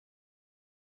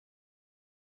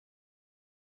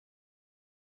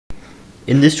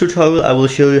In this tutorial I will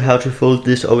show you how to fold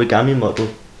this origami model.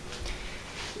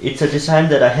 It's a design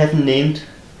that I haven't named,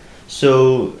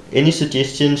 so any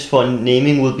suggestions for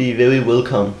naming will be very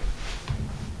welcome.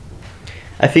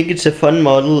 I think it's a fun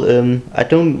model. I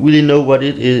don't really know what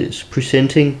it is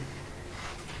presenting,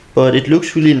 but it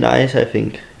looks really nice, I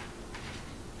think.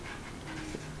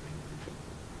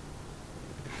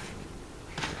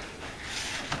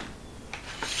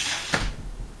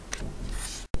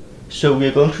 So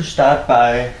we're going to start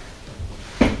by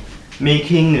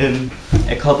making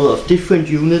a couple of different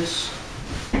units.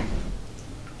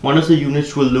 One of the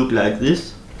units will look like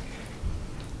this,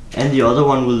 and the other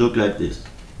one will look like this.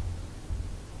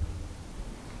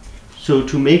 So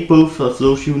to make both of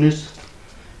those units,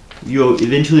 you're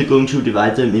eventually going to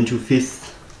divide them into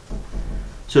fifths.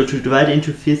 So to divide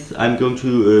into fifths, I'm going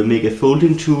to make a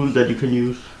folding tool that you can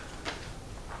use.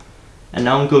 And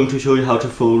now I'm going to show you how to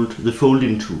fold the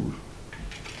folding tool.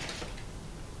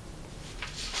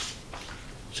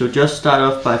 So just start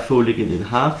off by folding it in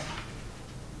half.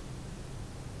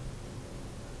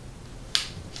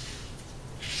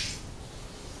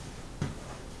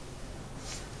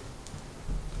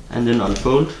 And then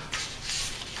unfold.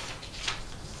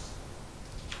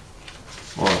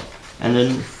 And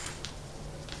then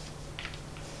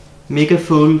make a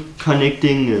fold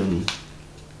connecting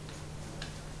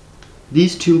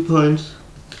these 2 points.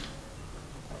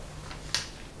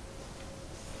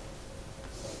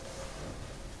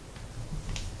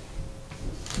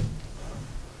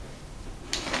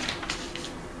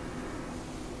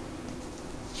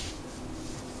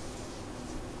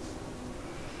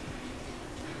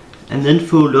 And then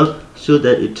fold up so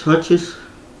that it touches,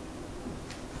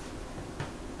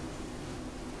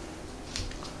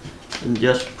 and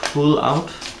just pull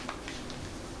out,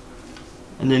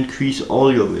 and then crease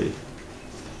all your way.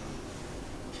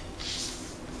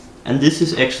 And this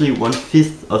is actually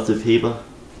 1/5 of the paper.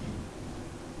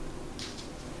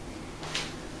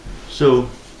 So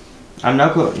I'm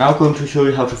now going to show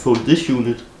you how to fold this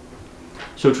unit.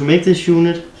 So to make this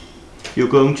unit, you're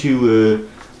going to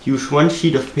use one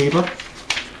sheet of paper,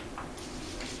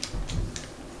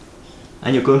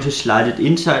 and you're going to slide it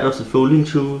inside of the folding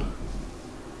tool,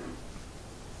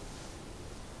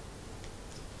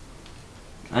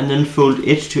 and then fold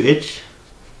edge to edge,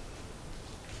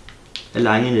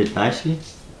 aligning it nicely,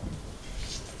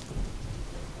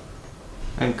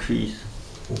 and crease.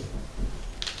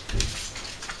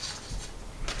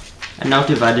 And now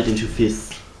divide it into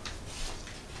fifths.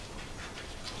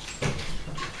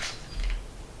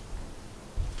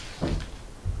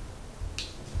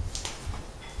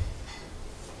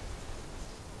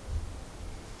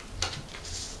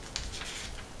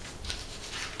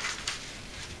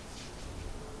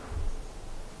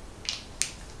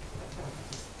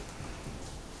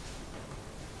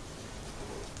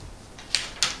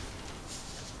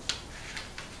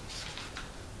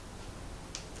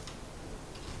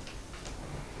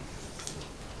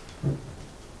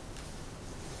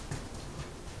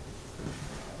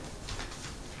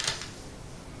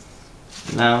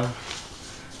 Now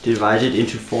divide it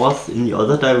into fourths in the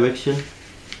other direction.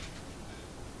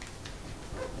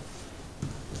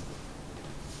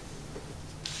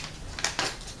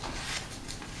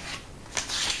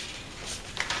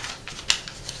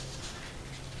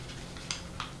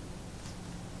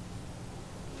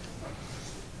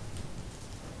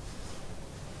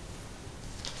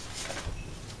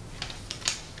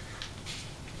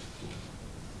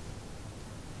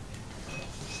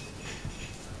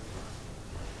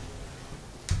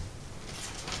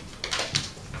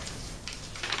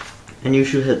 And you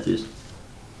should have this.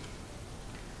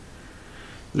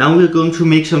 Now we're going to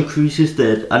make some creases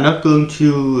that are not going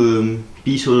to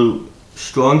be so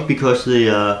strong, because they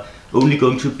are only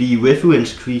going to be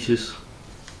reference creases.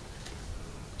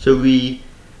 So we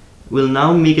will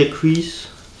now make a crease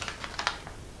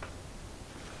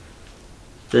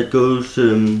that goes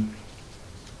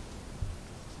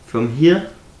from here,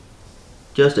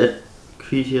 just at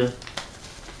crease here,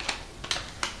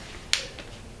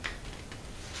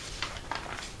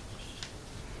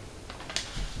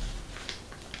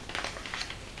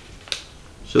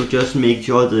 so just make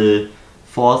sure the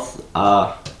fourths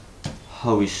are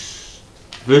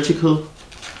vertical,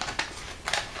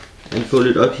 and fold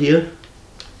it up here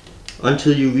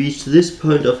until you reach this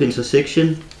point of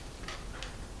intersection,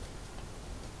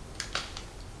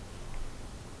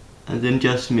 and then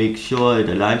just make sure it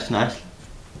aligns nicely,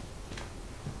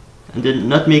 and then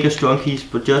not make a strong crease,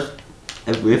 but just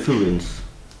a reference.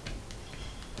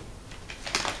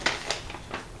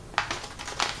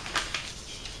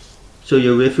 So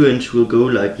your reference will go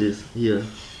like this here.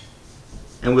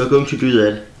 And we're going to do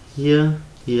that here,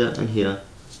 here and here,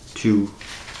 2.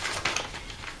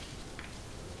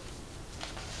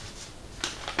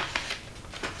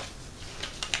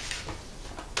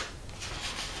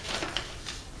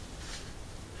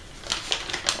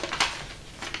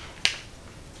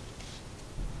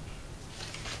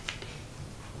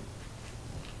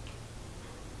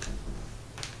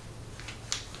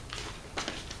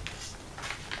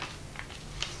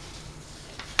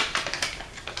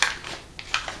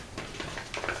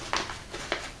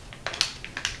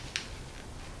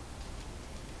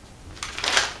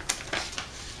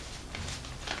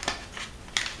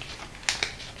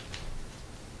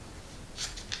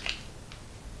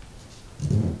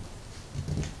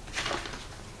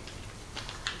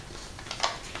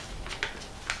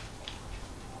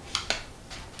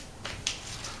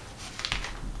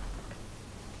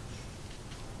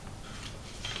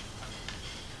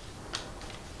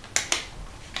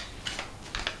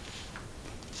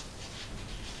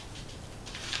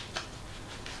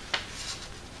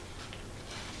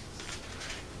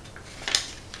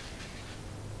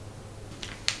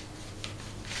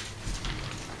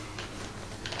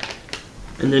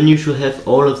 And then you should have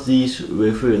all of these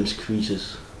reference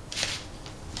creases.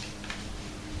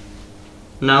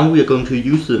 Now we are going to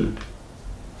use them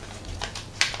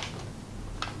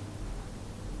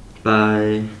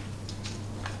by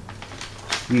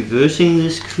reversing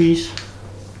this crease,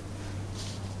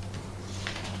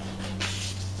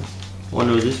 or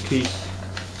no, this crease,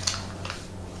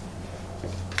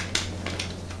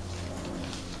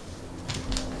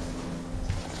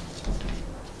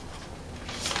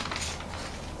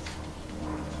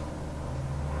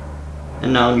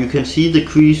 and now you can see the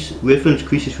reference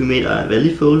creases we made are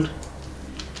valley fold,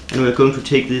 and we're going to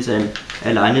take this and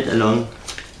align it along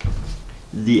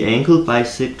the angle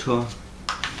bisector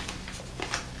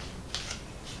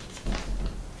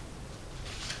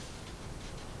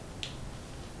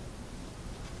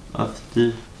of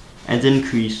the, and then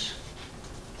crease.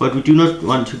 But we do not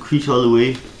want to crease all the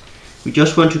way. We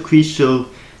just want to crease so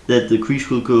that the crease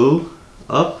will go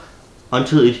up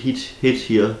until it hits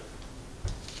here.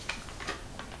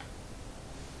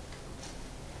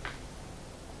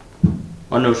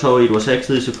 Oh no, sorry, it was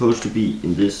actually supposed to be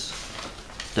in this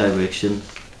direction.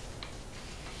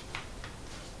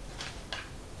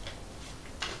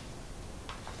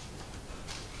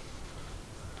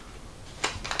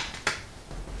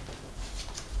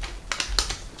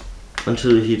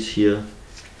 Until it hits here.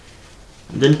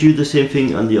 And then do the same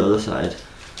thing on the other side.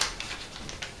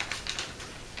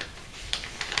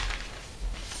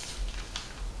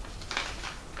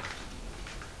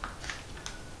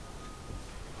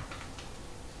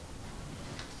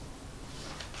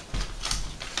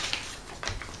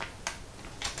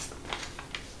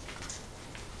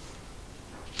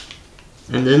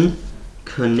 And then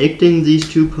connecting these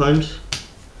 2 points,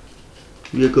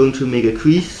 we are going to make a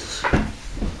crease.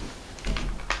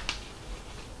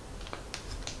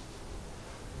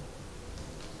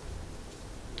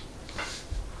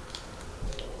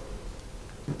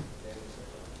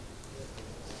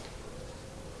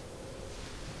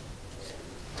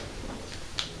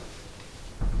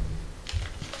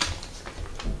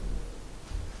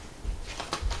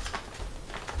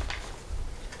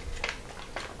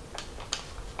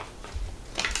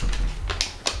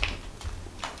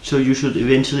 So you should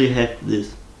eventually have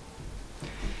this.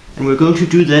 And we're going to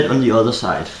do that on the other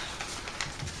side.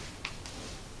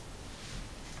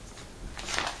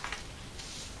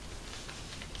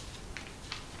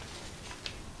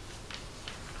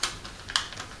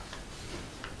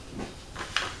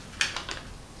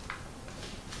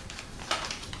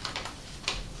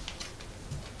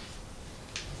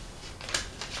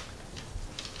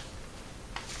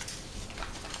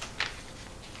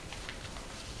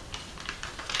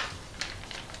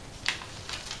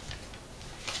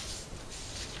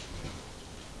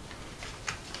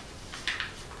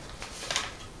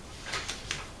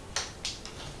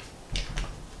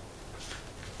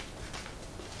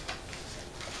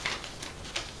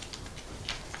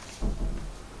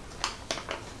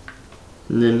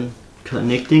 And then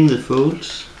connecting the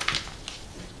folds.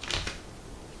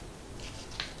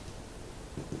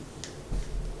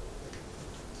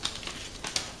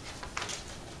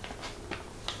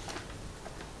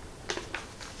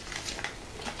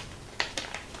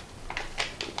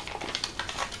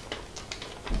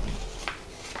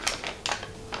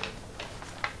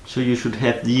 So you should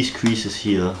have these creases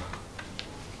here.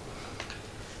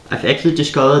 I've actually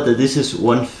discovered that this is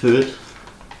 1/3.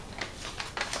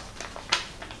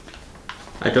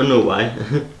 I don't know why,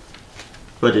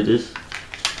 but it is.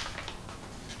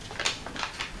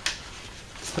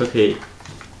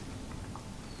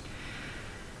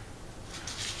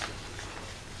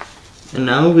 And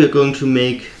now we are going to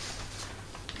make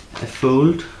a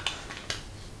fold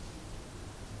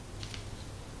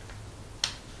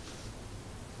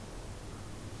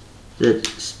that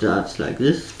starts like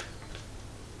this,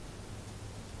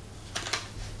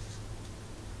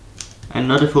 and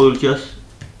not a fold, just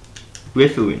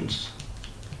reference.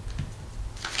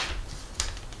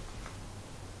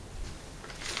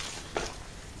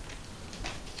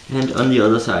 And on the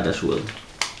other side as well.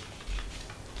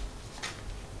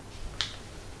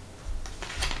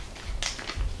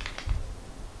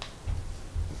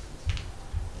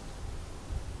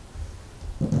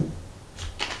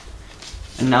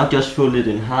 And now just fold it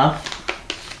in half.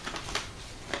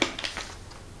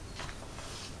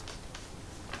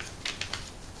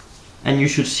 And you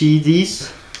should see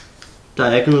these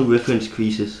diagonal reference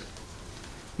creases,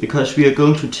 because we are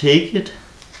going to take it,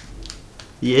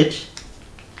 the edge,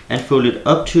 and fold it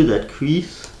up to that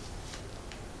crease,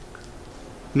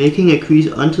 making a crease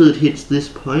until it hits this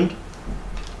point,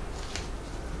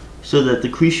 so that the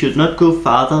crease should not go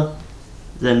farther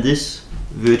than this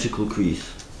vertical crease.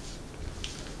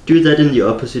 Do that in the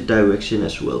opposite direction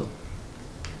as well.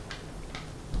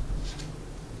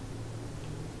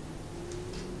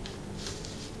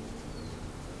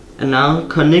 And now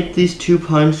connect these 2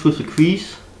 points with a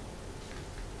crease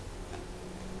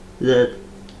that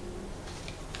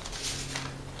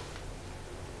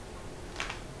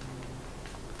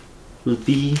will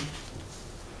be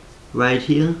right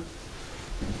here.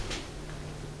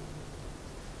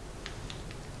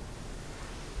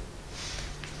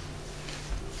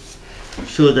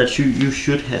 So that you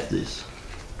should have this.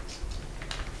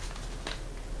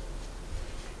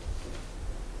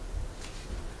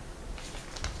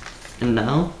 And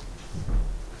now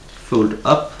fold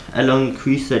up along the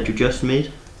crease that you just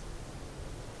made.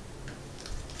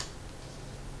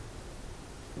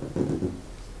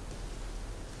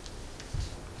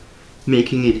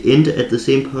 Making it end at the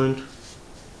same point.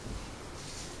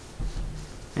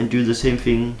 And do the same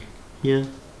thing here.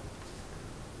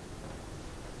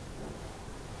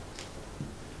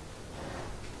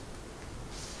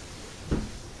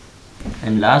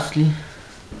 And lastly,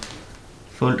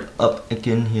 fold up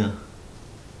again here.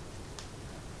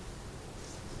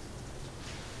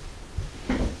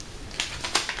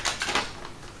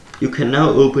 You can now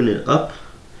open it up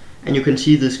and you can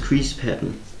see this crease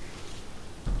pattern.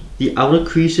 The outer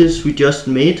creases we just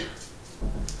made,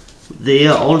 they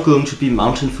are all going to be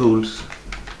mountain folds.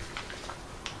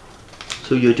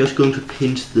 So you're just going to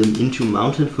pinch them into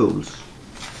mountain folds.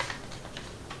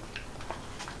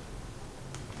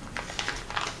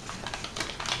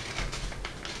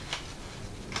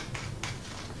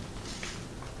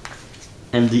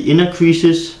 And the inner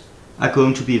creases are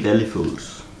going to be valley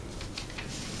folds.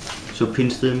 So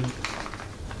pinch them.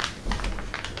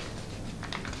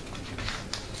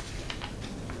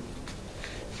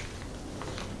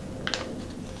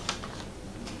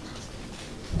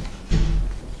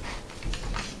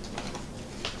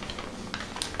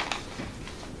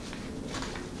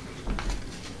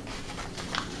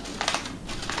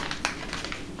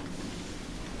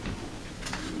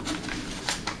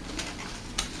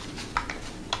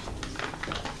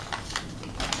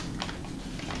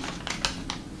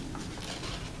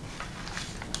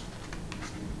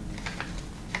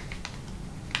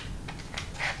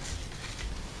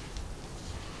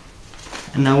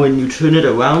 And now when you turn it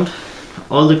around,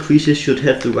 all the creases should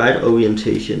have the right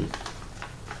orientation.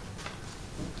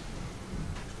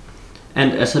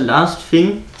 And as a last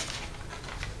thing,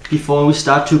 before we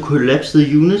start to collapse the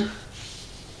unit,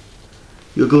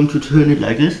 you're going to turn it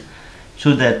like this,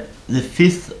 so that the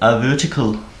fifths are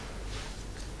vertical.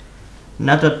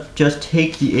 Now just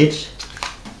take the edge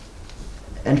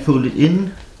and fold it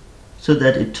in, so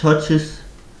that it touches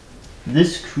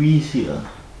this crease here.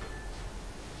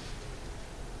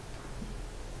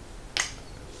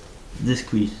 This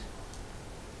crease.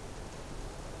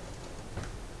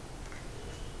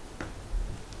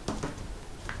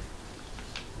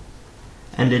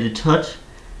 And let it touch,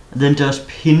 and then just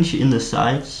pinch in the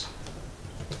sides.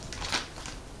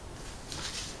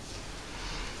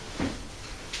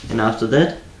 And after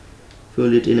that,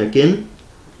 fold it in again,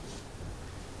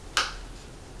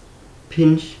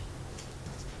 pinch,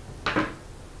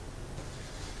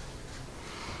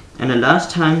 and the last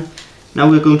time. Now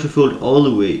we're going to fold all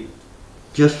the way.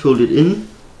 Just fold it in,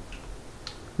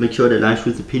 make sure it aligns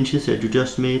with the pinches that you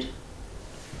just made,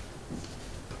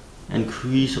 and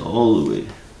crease all the way.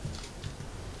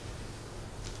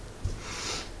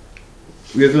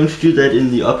 We are going to do that in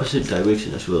the opposite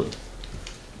direction as well.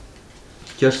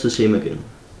 Just the same again.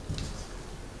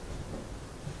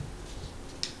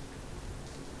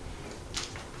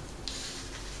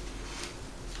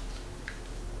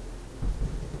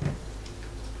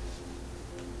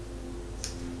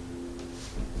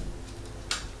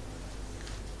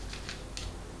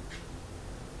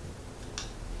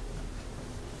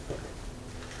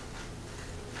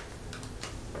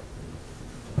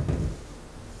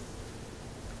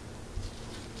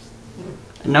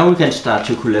 Now we can start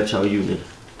to collapse our unit.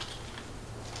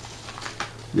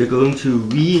 We are going to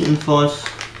reinforce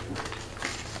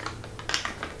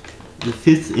the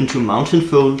 5th into mountain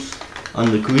folds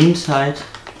on the green side,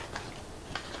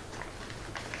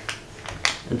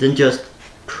 and then just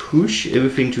push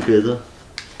everything together.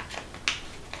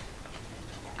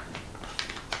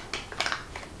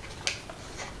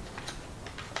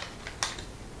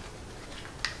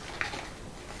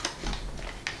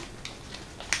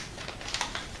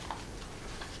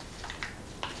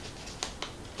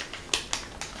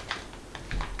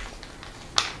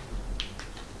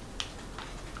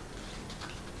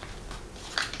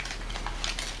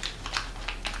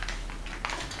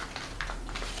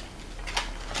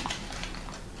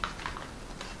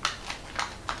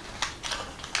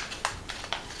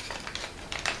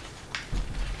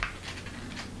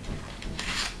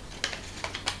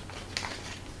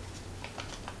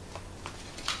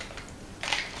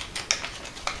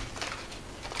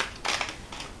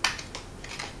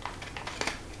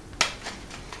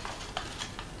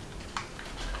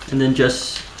 And then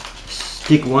just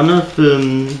stick one of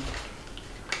them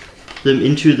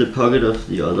into the pocket of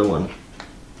the other one.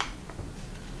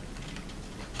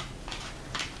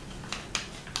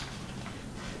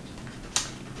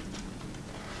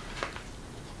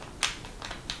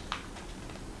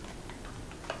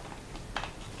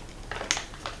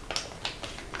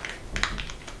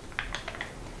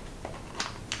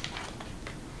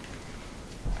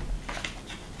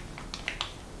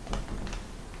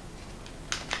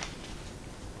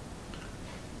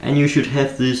 And you should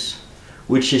have this,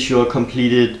 which is your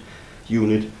completed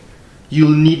unit.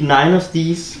 You'll need 9 of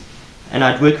these, and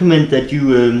I'd recommend that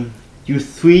you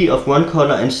use 3 of one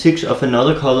color and 6 of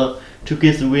another color to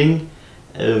give the wing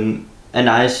a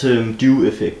nice dew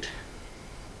effect.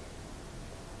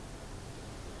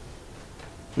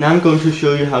 Now I'm going to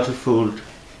show you how to fold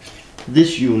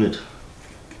this unit.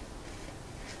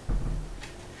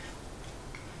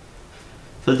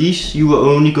 For these you are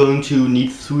only going to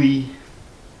need 3.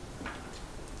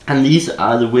 And these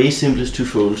are the way simplest to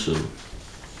fold. So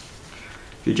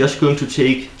you're just going to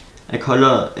take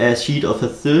a sheet of a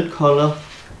 3rd color,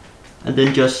 and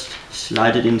then just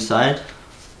slide it inside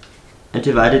and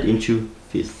divide it into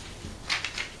 5th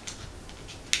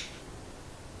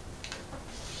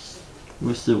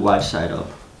with the white side up.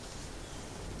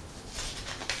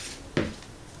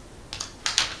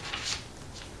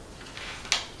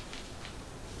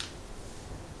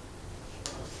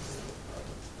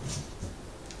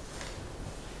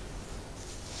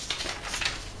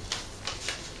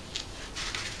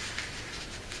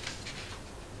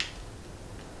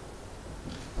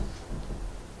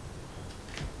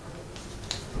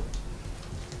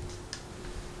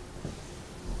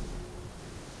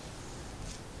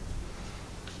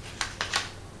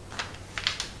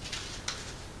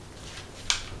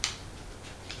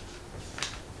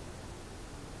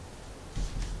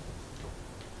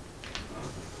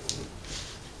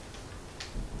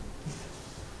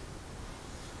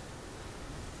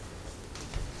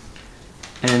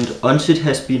 And once it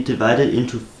has been divided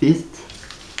into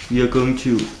 5th, we are going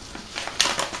to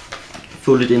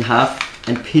fold it in half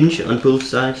and pinch on both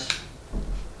sides.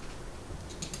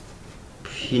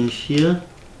 Pinch here,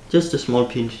 just a small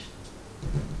pinch,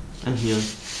 and here.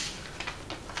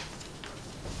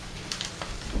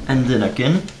 And then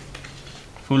again,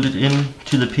 fold it in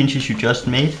to the pinches you just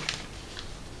made,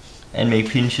 and make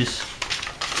pinches.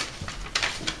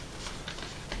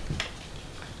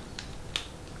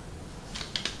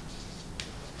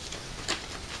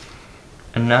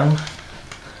 And now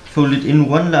fold it in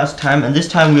one last time, and this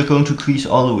time we are going to crease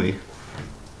all the way.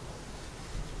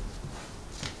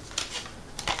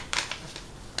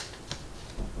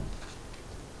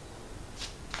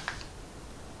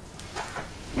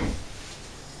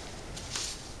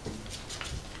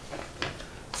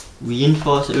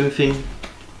 Reinforce everything.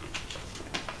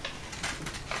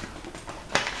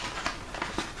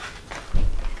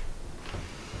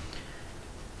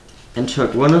 And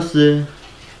tuck one of them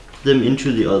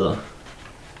into the other,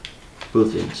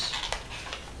 both ends.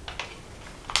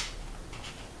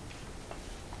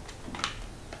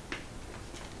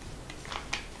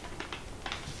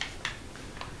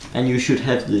 And you should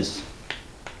have this.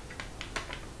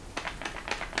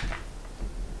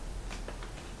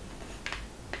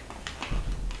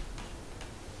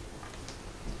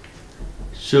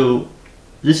 So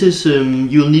this is,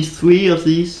 you'll need 3 of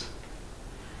these,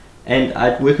 and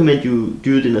I'd recommend you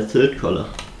do it in a 3rd color.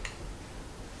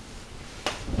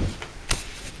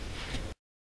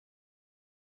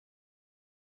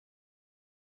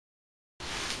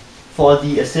 For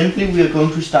the assembly we are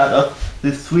going to start up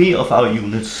with 3 of our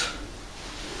units.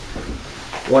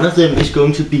 One of them is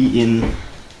going to be in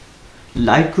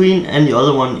light green and the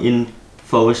other one in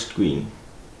forest green.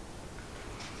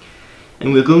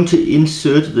 And we're going to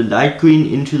insert the light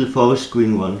green into the forest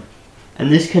green one. And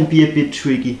this can be a bit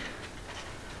tricky.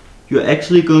 You're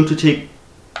actually going to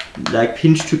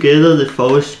pinch together the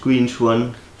forest greens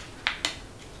one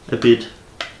a bit.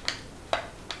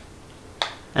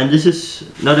 And this is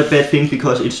not a bad thing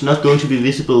because it's not going to be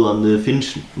visible on the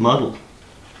finished model.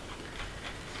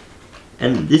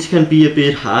 And this can be a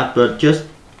bit hard, but just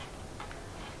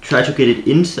try to get it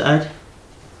inside.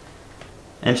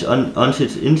 And once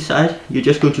it's inside, you're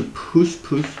just going to push.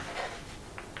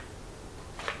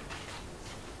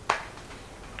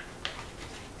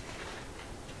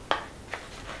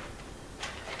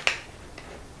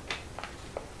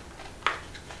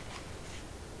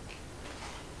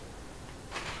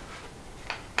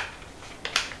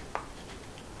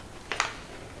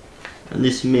 And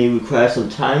this may require some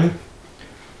time,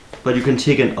 but you can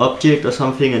take an object or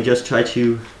something and just try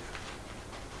to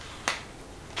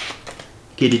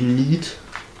get it neat.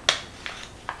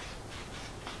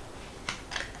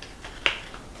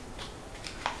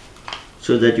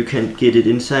 So that you can get it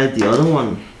inside the other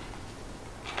one.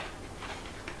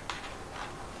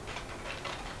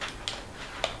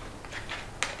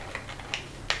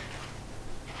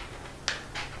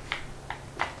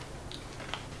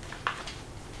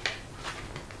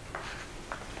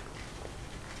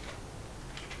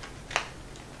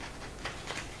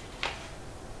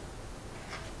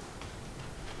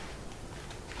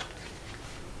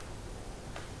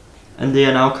 And they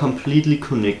are now completely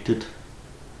connected.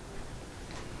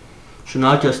 So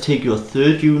now just take your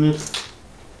third unit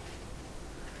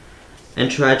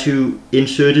and try to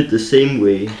insert it the same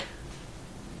way.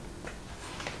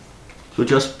 So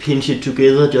just pinch it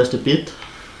together just a bit.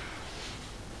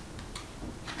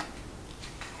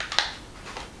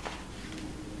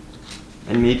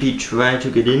 And maybe try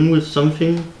to get in with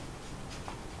something.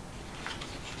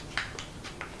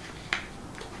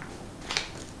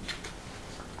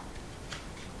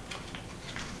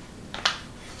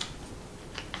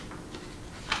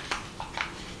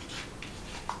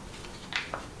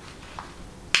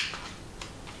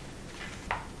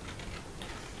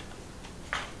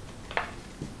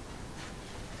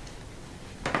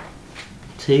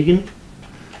 Taken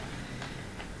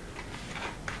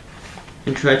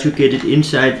and try to get it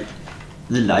inside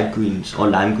the light greens or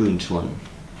lime greens one.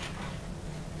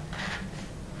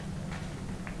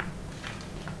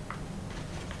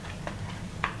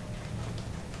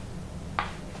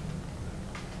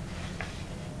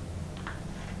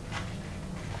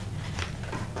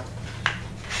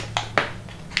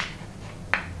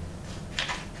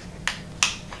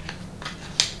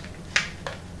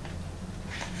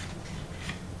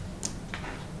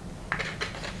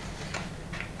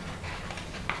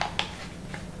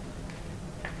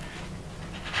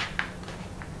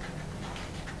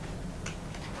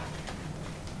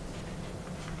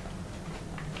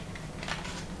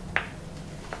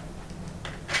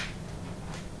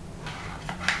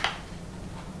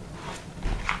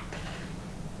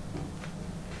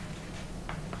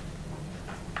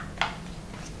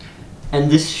 And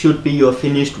this should be your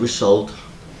finished result.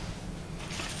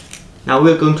 Now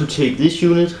we're going to take this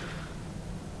unit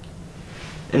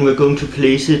and we're going to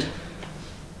place it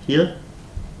here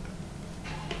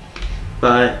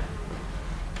by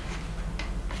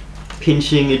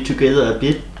pinching it together a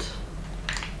bit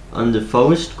on the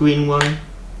forest green one.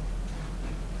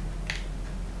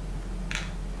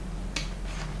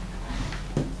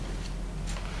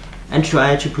 And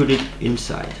try to put it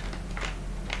inside.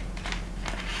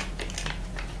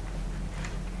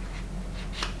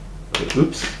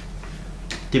 Oops,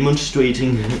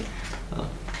 demonstrating.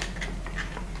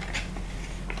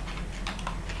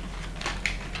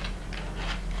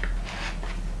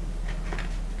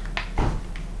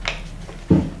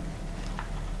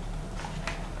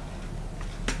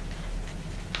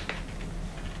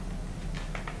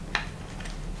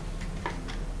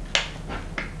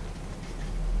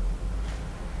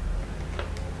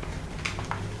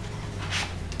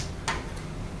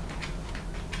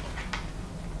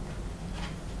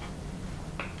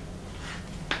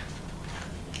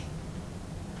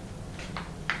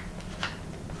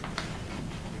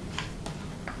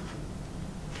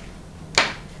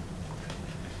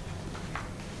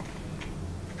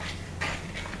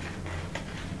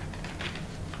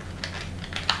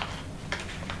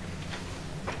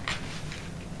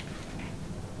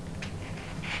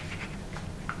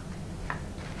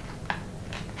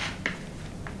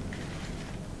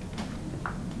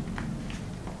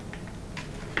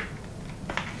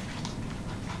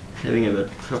 Having a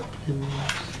bit problem.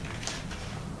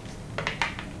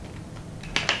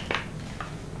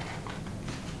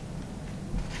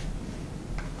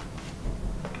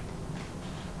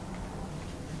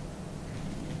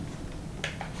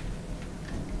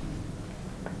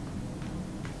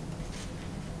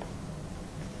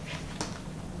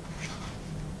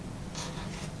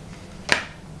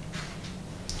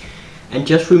 And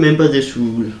just remember this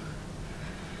rule.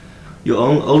 You're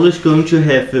always going to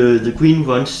have the green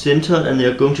ones centered, and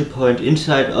they're going to point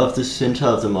inside of the center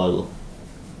of the model.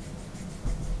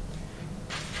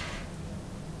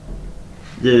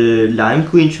 The lime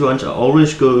green ones are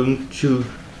always going to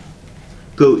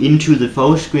go into the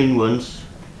forest green ones,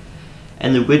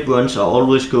 and the red ones are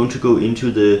always going to go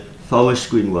into the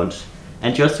forest green ones.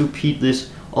 And just repeat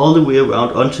this all the way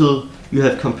around until you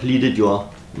have completed your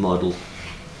model.